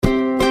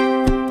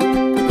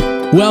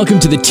Welcome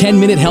to the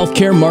 10-Minute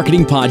Healthcare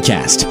Marketing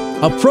Podcast,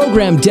 a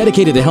program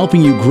dedicated to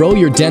helping you grow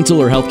your dental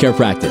or healthcare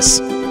practice.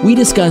 We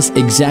discuss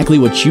exactly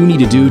what you need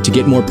to do to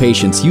get more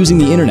patients using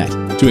the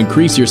internet, to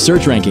increase your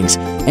search rankings,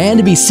 and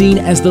to be seen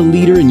as the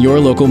leader in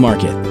your local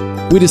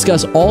market. We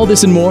discuss all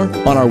this and more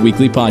on our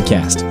weekly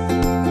podcast.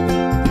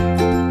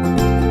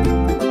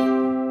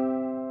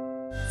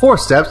 4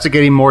 steps to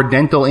getting more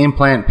dental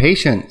implant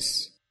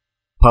patients.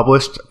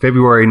 Published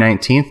February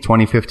 19th,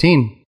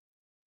 2015.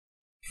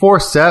 4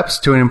 steps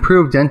to an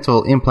improved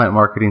dental implant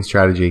marketing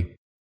strategy.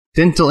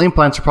 Dental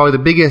implants are probably the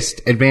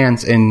biggest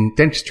advance in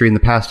dentistry in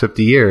the past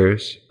 50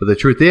 years, but the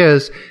truth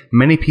is,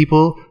 many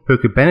people who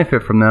could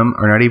benefit from them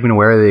are not even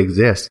aware they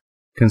exist.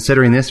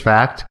 Considering this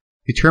fact,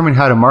 determine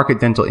how to market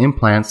dental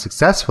implants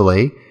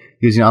successfully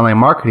using online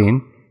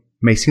marketing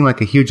may seem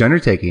like a huge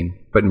undertaking,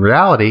 but in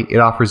reality, it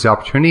offers the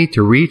opportunity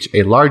to reach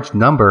a large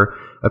number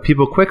of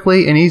people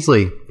quickly and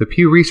easily. The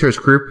Pew Research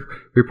Group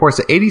reports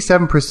that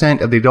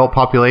 87% of the adult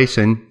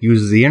population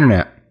uses the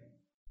internet.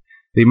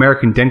 The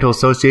American Dental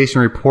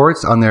Association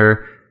reports on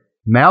their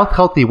Mouth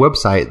Healthy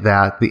website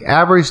that the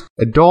average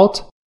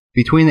adult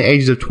between the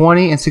ages of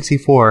 20 and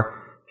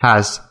 64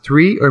 has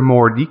 3 or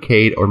more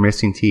decayed or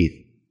missing teeth.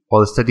 While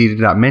the study did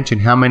not mention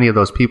how many of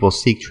those people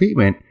seek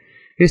treatment,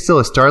 it is still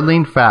a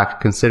startling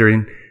fact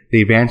considering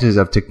the advantages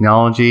of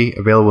technology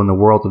available in the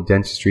world of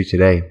dentistry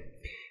today.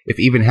 If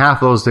even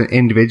half of those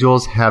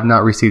individuals have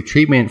not received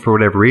treatment for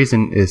whatever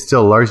reason, it is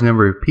still a large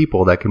number of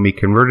people that can be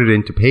converted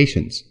into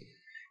patients.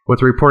 With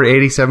the reported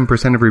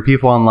 87% of your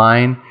people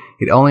online,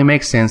 it only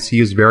makes sense to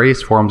use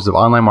various forms of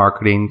online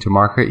marketing to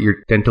market your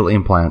dental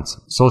implants.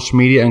 Social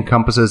media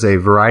encompasses a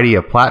variety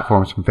of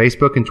platforms from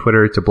Facebook and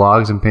Twitter to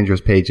blogs and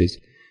Pinterest pages.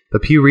 The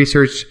Pew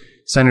Research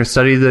Center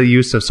studied the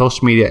use of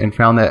social media and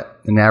found that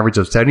an average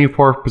of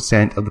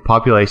 74% of the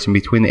population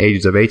between the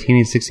ages of 18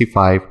 and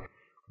 65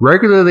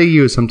 regularly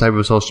use some type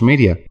of social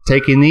media.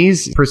 Taking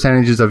these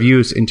percentages of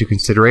use into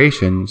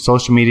consideration,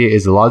 social media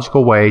is the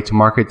logical way to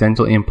market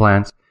dental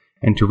implants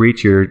and to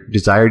reach your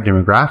desired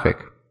demographic.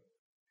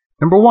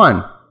 Number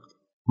 1,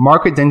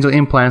 market dental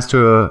implants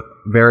to a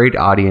varied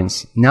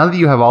audience. Now that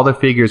you have all the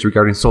figures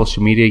regarding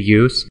social media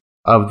use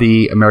of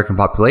the American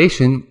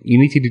population, you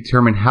need to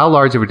determine how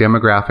large of a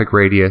demographic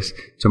radius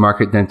to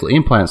market dental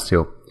implants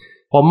to.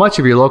 While much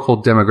of your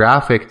local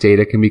demographic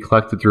data can be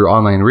collected through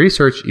online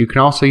research, you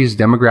can also use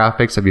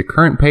demographics of your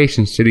current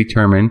patients to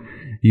determine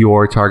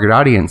your target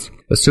audience.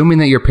 Assuming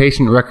that your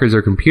patient records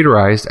are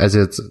computerized, as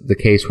is the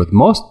case with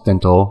most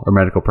dental or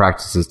medical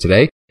practices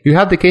today, you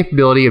have the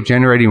capability of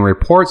generating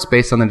reports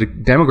based on the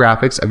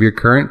demographics of your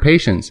current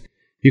patients.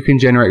 You can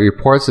generate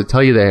reports that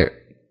tell you the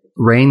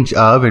range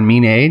of and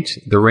mean age,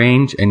 the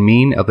range and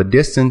mean of the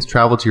distance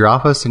traveled to your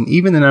office, and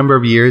even the number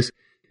of years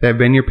that have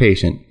been your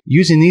patient.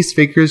 Using these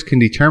figures can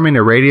determine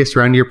a radius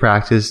around your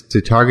practice to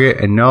target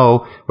and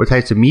know what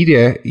types of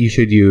media you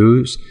should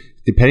use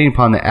depending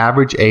upon the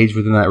average age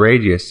within that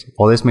radius.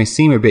 While this may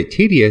seem a bit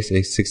tedious,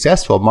 a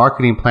successful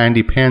marketing plan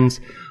depends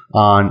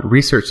on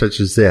research such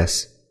as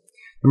this.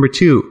 Number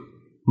 2,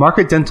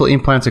 market dental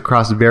implants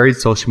across varied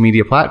social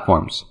media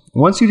platforms.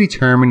 Once you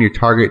determine your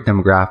target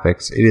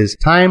demographics, it is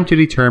time to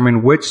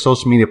determine which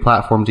social media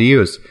platform to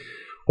use.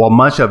 While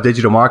much of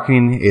digital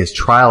marketing is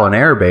trial and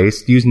error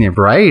based, using a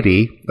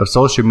variety of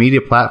social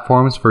media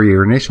platforms for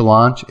your initial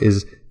launch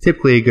is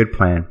typically a good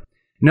plan.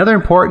 Another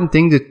important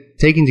thing to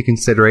take into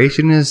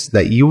consideration is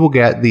that you will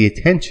get the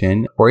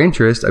attention or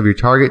interest of your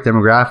target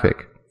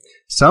demographic.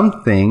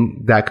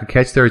 Something that could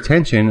catch their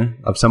attention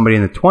of somebody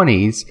in the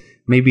 20s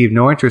may be of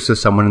no interest to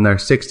someone in their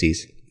 60s.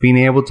 Being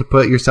able to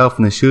put yourself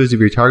in the shoes of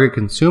your target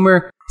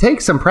consumer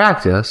takes some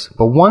practice,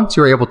 but once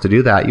you're able to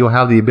do that, you'll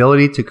have the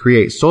ability to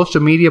create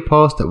social media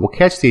posts that will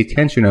catch the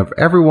attention of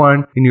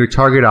everyone in your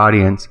target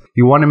audience.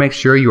 You want to make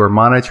sure you are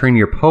monitoring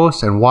your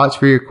posts and watch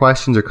for your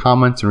questions or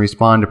comments and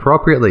respond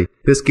appropriately.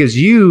 This gives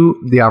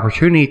you the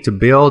opportunity to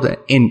build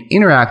an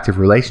interactive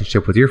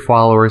relationship with your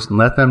followers and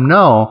let them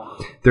know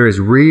there is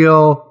a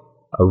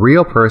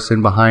real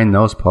person behind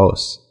those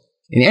posts.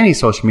 In any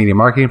social media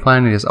marketing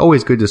plan, it is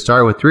always good to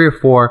start with 3 or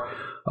 4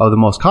 of the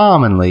most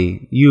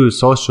commonly used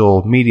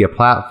social media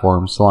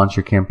platforms to launch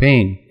your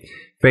campaign.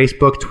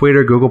 Facebook,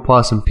 Twitter, Google+,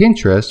 and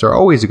Pinterest are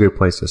always a good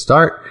place to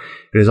start.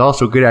 It is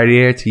also a good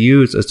idea to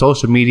use a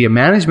social media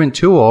management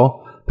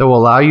tool that will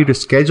allow you to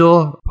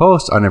schedule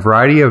posts on a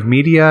variety of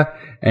media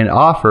and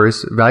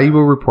offers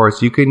valuable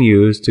reports you can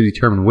use to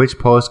determine which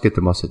posts get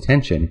the most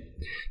attention.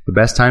 The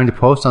best time to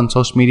post on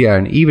social media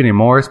and even a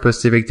more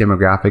specific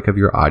demographic of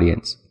your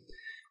audience.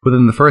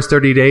 Within the first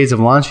 30 days of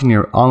launching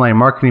your online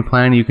marketing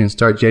plan, you can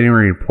start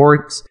generating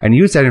reports and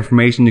use that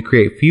information to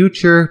create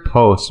future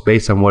posts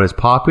based on what is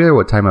popular,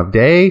 what time of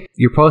day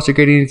your posts are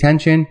getting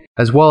attention,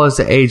 as well as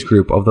the age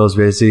group of those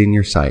visiting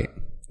your site.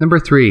 Number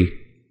 3,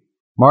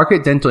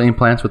 market dental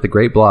implants with a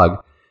great blog.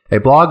 A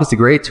blog is a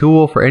great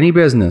tool for any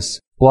business.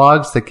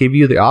 Blogs that give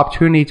you the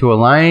opportunity to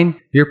align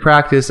your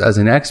practice as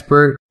an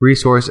expert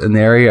resource in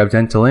the area of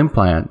dental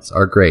implants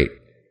are great.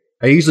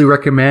 I usually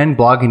recommend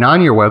blogging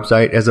on your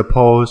website as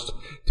opposed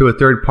to a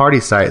third-party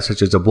site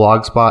such as a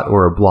Blogspot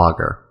or a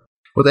Blogger.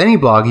 With any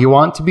blog, you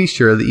want to be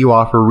sure that you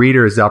offer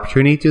readers the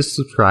opportunity to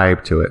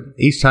subscribe to it.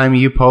 Each time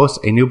you post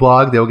a new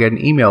blog, they'll get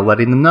an email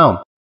letting them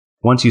know.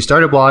 Once you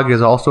start a blog, it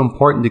is also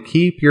important to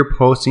keep your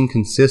posting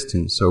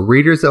consistent, so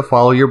readers that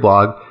follow your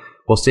blog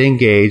will stay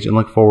engaged and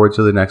look forward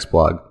to the next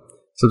blog.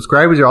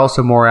 Subscribers are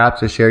also more apt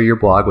to share your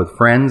blog with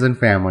friends and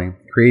family,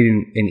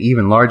 creating an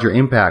even larger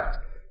impact.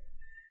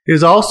 It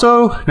is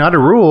also not a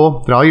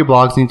rule that all your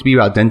blogs need to be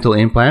about dental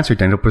implants or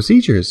dental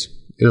procedures.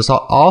 It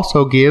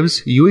also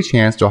gives you a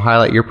chance to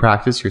highlight your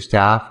practice, your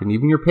staff, and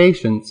even your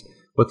patients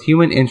with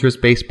human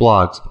interest-based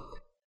blogs.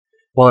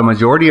 While a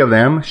majority of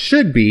them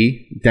should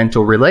be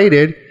dental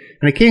related,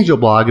 an occasional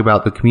blog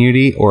about the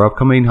community or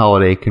upcoming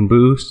holiday can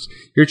boost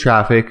your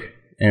traffic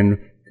and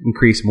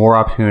increase more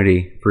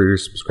opportunity for your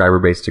subscriber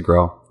base to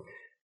grow.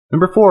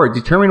 Number 4,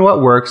 determine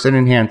what works and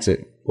enhance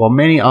it. While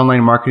many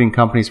online marketing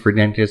companies for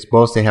dentists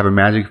boast they have a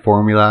magic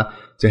formula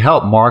to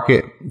help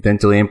market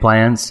dental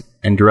implants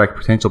and direct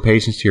potential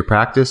patients to your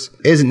practice,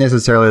 isn't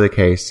necessarily the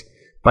case.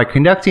 By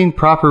conducting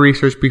proper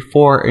research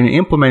before and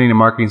implementing a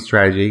marketing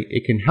strategy,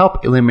 it can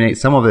help eliminate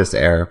some of this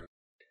error.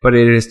 But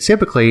it is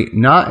typically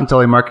not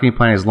until a marketing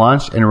plan is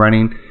launched and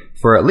running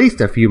for at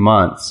least a few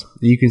months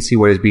that you can see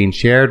what is being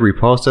shared,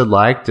 reposted,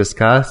 liked,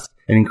 discussed,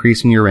 and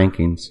increasing your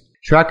rankings.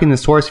 Tracking the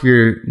source of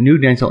your new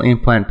dental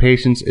implant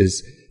patients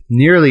is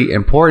nearly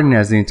important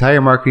as the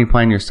entire marketing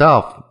plan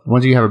yourself.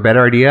 Once you have a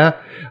better idea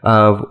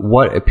of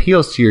what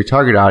appeals to your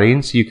target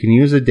audience, you can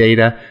use the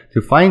data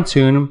to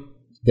fine-tune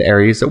the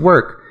areas that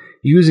work.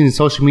 Using the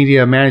social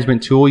media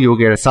management tool, you will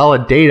get a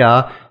solid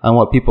data on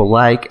what people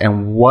like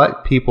and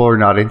what people are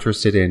not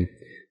interested in.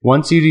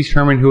 Once you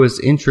determine who is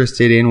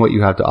interested in what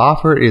you have to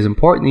offer, it is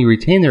important that you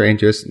retain their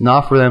interest and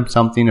offer them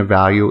something of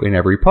value in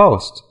every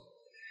post.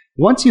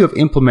 Once you have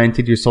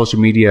implemented your social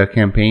media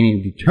campaign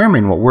and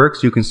determine what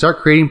works, you can start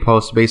creating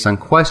posts based on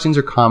questions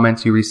or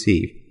comments you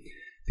receive.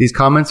 These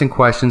comments and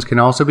questions can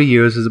also be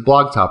used as a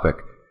blog topic.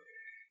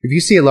 If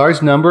you see a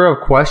large number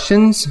of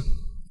questions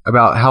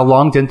about how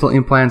long dental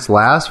implants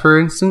last, for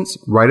instance,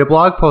 write a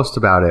blog post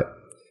about it,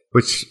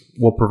 which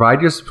will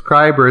provide your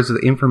subscribers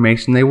with the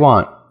information they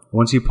want.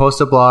 Once you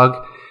post a blog,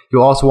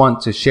 you'll also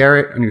want to share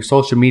it on your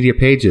social media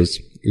pages.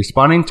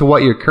 Responding to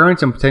what your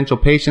current and potential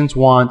patients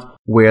want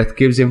with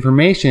gives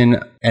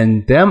information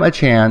and them a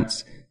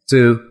chance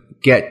to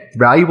get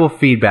valuable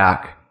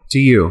feedback to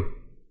you.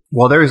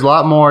 While there is a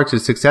lot more to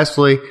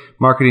successfully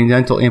marketing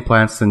dental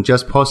implants than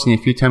just posting a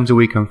few times a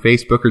week on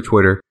Facebook or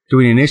Twitter,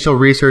 doing initial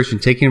research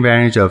and taking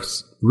advantage of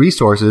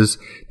resources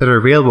that are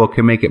available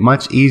can make it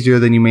much easier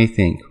than you may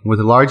think. With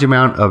a large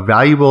amount of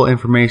valuable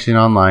information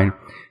online,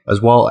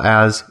 as well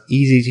as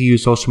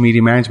easy-to-use social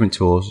media management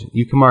tools,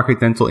 you can market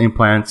dental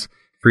implants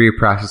for your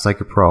practice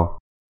like a pro.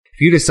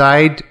 If you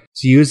decide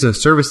to use the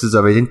services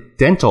of a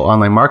dental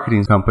online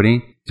marketing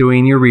company,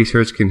 doing your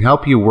research can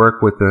help you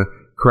work with the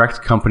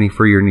correct company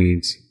for your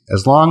needs.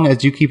 As long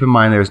as you keep in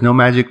mind there is no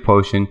magic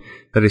potion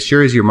that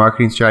assures your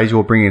marketing strategy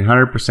will bring in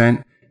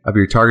 100% of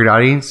your target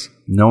audience,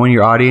 knowing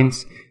your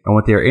audience and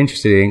what they are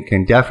interested in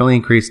can definitely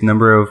increase the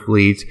number of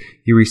leads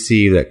you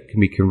receive that can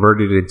be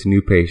converted into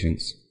new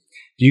patients.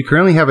 Do you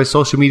currently have a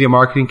social media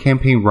marketing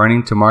campaign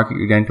running to market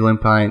your dental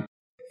implant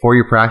for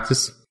your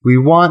practice? We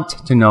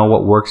want to know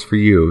what works for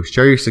you.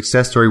 Share your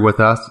success story with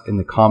us in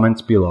the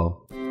comments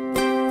below.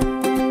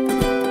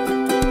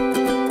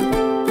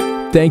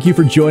 Thank you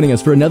for joining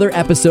us for another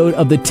episode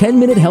of the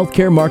 10-Minute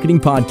Healthcare Marketing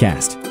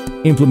Podcast.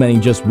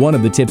 Implementing just one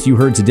of the tips you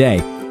heard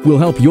today will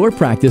help your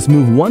practice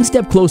move one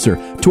step closer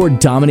toward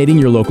dominating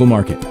your local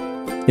market.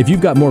 If you've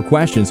got more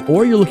questions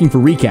or you're looking for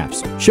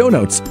recaps, show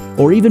notes,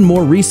 or even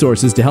more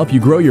resources to help you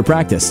grow your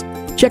practice,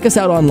 check us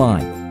out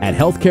online at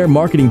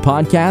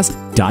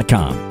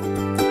healthcaremarketingpodcast.com.